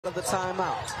of the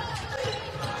timeout.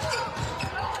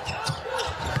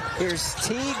 Here's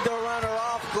Teague, the runner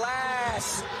off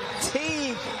glass.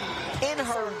 Teague in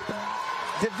her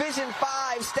Division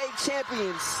V state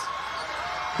champions.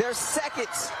 Their second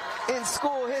in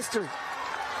school history.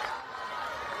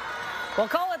 We'll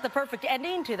call it the perfect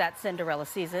ending to that Cinderella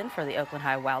season for the Oakland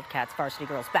High Wildcats varsity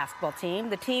girls basketball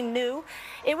team. The team knew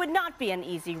it would not be an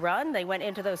easy run. They went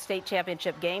into those state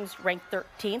championship games ranked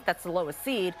 13th. That's the lowest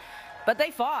seed. But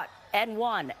they fought and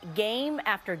won game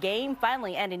after game,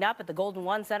 finally ending up at the Golden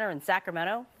One Center in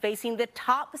Sacramento, facing the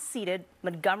top-seeded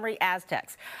Montgomery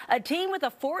Aztecs, a team with a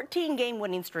 14-game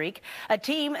winning streak, a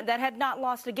team that had not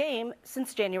lost a game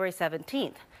since January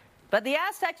 17th. But the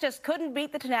Aztecs just couldn't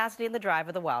beat the tenacity and the drive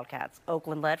of the Wildcats.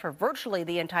 Oakland led for virtually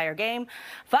the entire game.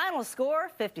 Final score,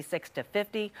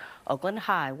 56-50. Oakland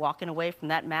High walking away from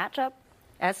that matchup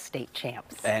as state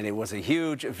champs. And it was a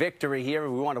huge victory here.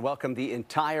 We want to welcome the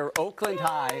entire Oakland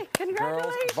High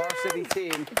girls varsity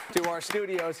team to our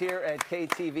studios here at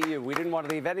KTVU. We didn't want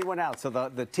to leave anyone out, so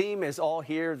the team is all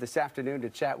here this afternoon to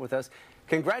chat with us.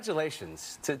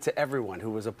 Congratulations to everyone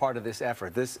who was a part of this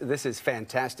effort. This is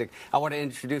fantastic. I want to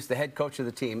introduce the head coach of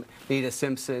the team, Nita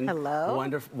Simpson. Hello.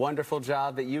 Wonderful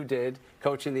job that you did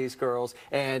coaching these girls.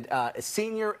 And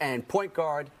senior and point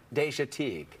guard, Deja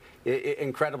Teague.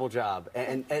 Incredible job.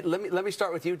 And let me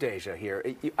start with you, Deja, here.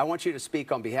 I want you to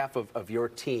speak on behalf of your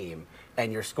team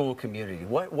and your school community.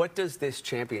 What does this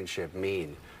championship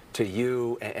mean to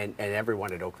you and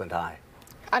everyone at Oakland High?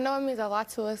 I know it means a lot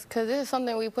to us because this is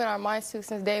something we put our minds to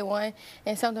since day one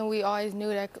and something we always knew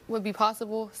that would be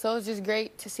possible. So it's just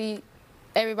great to see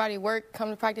everybody work, come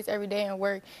to practice every day and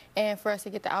work, and for us to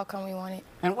get the outcome we wanted.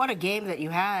 And what a game that you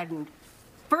had.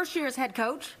 First year as head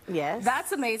coach. Yes.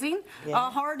 That's amazing. Yeah.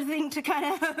 A hard thing to kind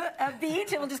of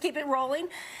beat. We'll just keep it rolling.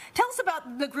 Tell us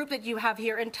about the group that you have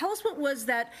here, and tell us what was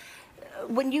that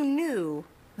when you knew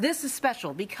this is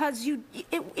special, because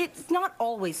it's not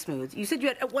always smooth. You said you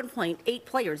had at one point 8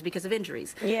 players because of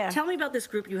injuries. Yeah. Tell me about this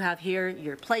group you have here,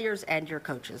 your players and your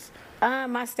coaches.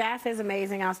 My staff is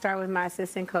amazing. I'll start with my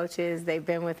assistant coaches. They've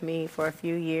been with me for a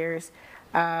few years.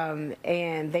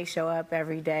 And they show up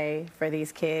every day for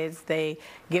these kids. They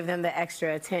give them the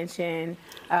extra attention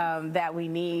that we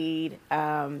need,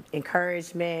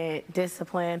 encouragement,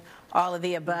 discipline, all of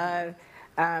the above.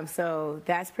 So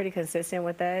that's pretty consistent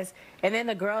with us. And then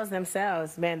the girls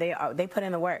themselves, man, they put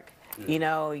in the work. You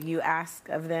know, you ask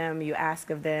of them,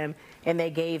 and they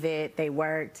gave it, they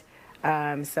worked.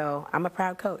 So I'm a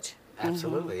proud coach.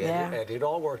 Absolutely, and it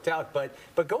all worked out. But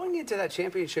going into that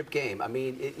championship game, I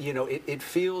mean, it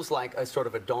feels like a sort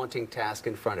of a daunting task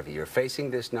in front of you. You're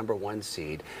facing this #1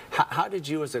 seed. How did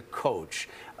you, as a coach,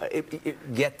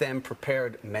 get them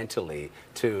prepared mentally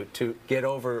to get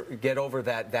over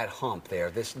that hump there?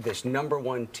 This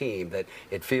 #1 team that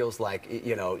it feels like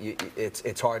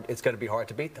it's hard. It's going to be hard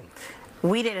to beat them.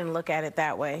 We didn't look at it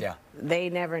that way. Yeah. They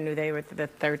never knew they were the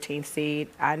 13th seed.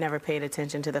 I never paid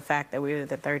attention to the fact that we were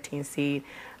the 13th seed.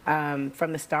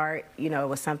 From the start, it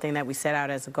was something that we set out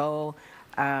as a goal.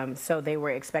 So they were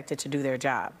expected to do their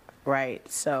job, right?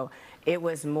 So it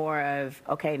was more of,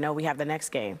 okay, no, we have the next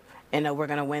game, and no, we're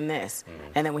going to win this.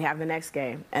 And then we have the next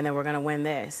game, and then we're going to win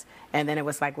this. And then it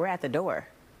was like, we're at the door.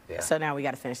 Yeah. So now we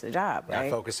got to finish the job, right?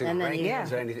 Not focusing on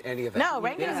rankings or any of that. No,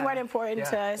 rankings weren't important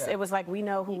to us. It was like we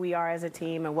know who we are as a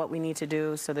team and what we need to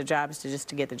do, so the job is just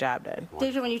to get the job done.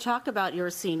 Deja, when you talked about your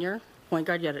senior point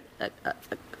guard, you had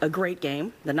a great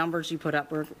game. The numbers you put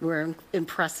up were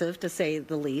impressive, to say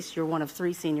the least. You're one of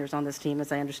 3 seniors on this team,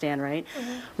 as I understand, right?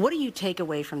 What do you take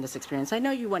away from this experience? I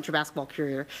know you want your basketball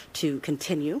career to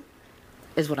continue,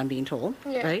 is what I'm being told,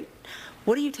 right?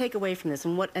 What do you take away from this,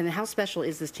 and how special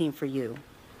is this team for you?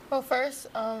 Well, first,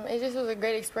 it just was a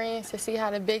great experience to see how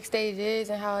the big stage is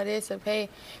and how it is to play.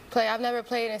 I've never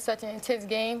played in such an intense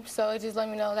game, so it just let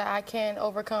me know that I can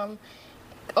overcome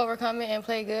it and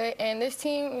play good. And this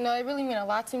team, it really meant a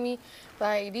lot to me.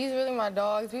 Like, these are really my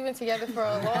dogs. We've been together for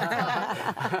a long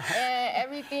time. And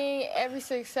every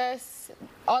success,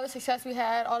 all the success we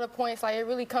had, all the points, like, it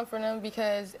really come from them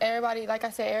because everybody, like I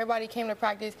said, everybody came to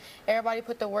practice, everybody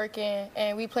put the work in,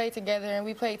 and we played together, and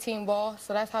we played team ball,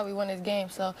 so that's how we won this game.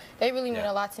 So they really mean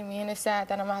a lot to me, and it's sad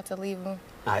that I'm going to have to leave them.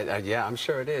 Yeah, I'm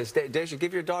sure it is. Deja,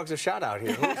 give your dogs a shout out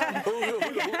here. Who do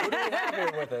we have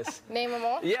here with us? Name them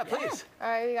all? Yeah, please. All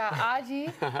right, we got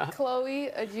Aji, Chloe,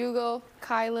 Ajugo,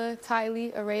 Kyla, Tylee,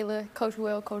 Arayla, Coach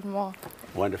Will, Coach Maul.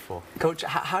 Wonderful. Coach,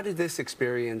 how did this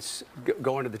experience,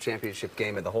 going to the championship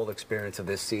game and the whole experience of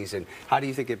this season, how do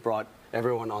you think it brought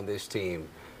everyone on this team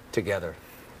together?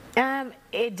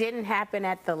 It didn't happen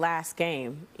at the last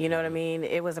game. You know what I mean?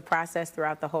 It was a process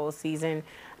throughout the whole season.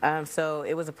 So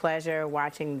it was a pleasure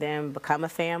watching them become a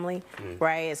family,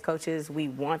 right? As coaches, we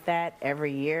want that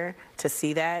every year to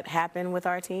see that happen with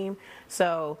our team.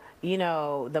 So, you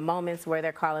know, the moments where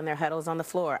they're calling their huddles on the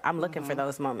floor, I'm looking for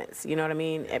those moments. You know what I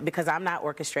mean? Because I'm not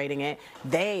orchestrating it.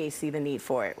 They see the need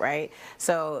for it, right?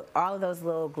 So all of those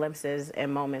little glimpses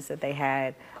and moments that they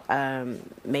had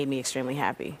made me extremely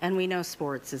happy. And we know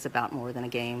sports is about more than a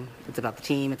game. It's about the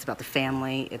team. It's about the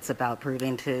family. It's about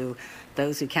proving to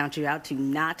those who count you out to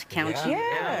not count you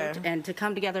out and to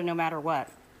come together no matter what.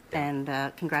 And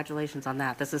congratulations on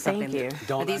that. This is something Thank you. that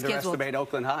Don't these kids will... underestimate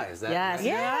Oakland High. Is that Yes.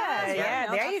 right? Yeah,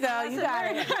 there you go. You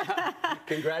got it.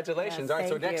 Congratulations. All right,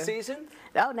 so next season?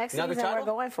 Oh, next Another season title? we're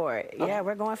going for it. Yeah,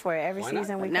 we're going for it. Every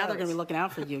season we Now coach. they're going to be looking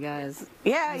out for you guys.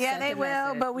 Yeah, they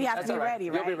will, but we have That's to be all right. ready,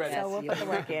 You'll right? be ready. So we'll put the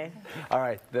work in. All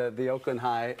right, the Oakland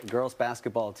High girls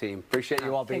basketball team. Appreciate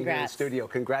you all being here in the Congrats. studio.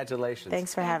 Congratulations.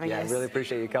 Thanks for having us. Yeah, really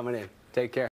appreciate you coming in. Take care.